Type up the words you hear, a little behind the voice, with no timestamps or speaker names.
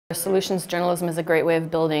Solutions journalism is a great way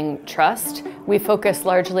of building trust. We focus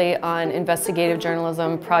largely on investigative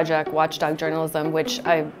journalism, project, watchdog journalism, which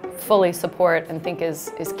I fully support and think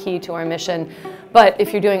is key to our mission. But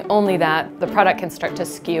if you're doing only that, the product can start to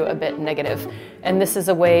skew a bit negative. And this is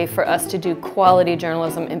a way for us to do quality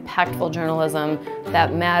journalism, impactful journalism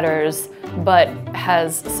that matters, but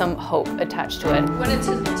has some hope attached to it. I wanted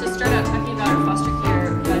to start out talking about our foster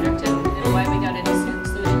care project and why we got into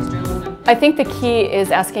solutions journalism. I think the key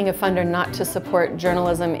is asking a funder not to support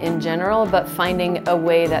journalism in general, but finding a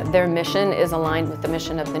way that their mission is aligned with the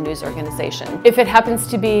mission of the news organization. If it happens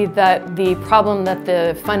to be that the problem that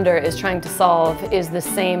the funder is trying to solve is the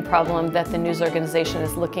same problem that the news organization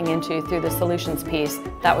is looking into through the solutions piece,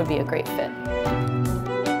 that would be a great fit.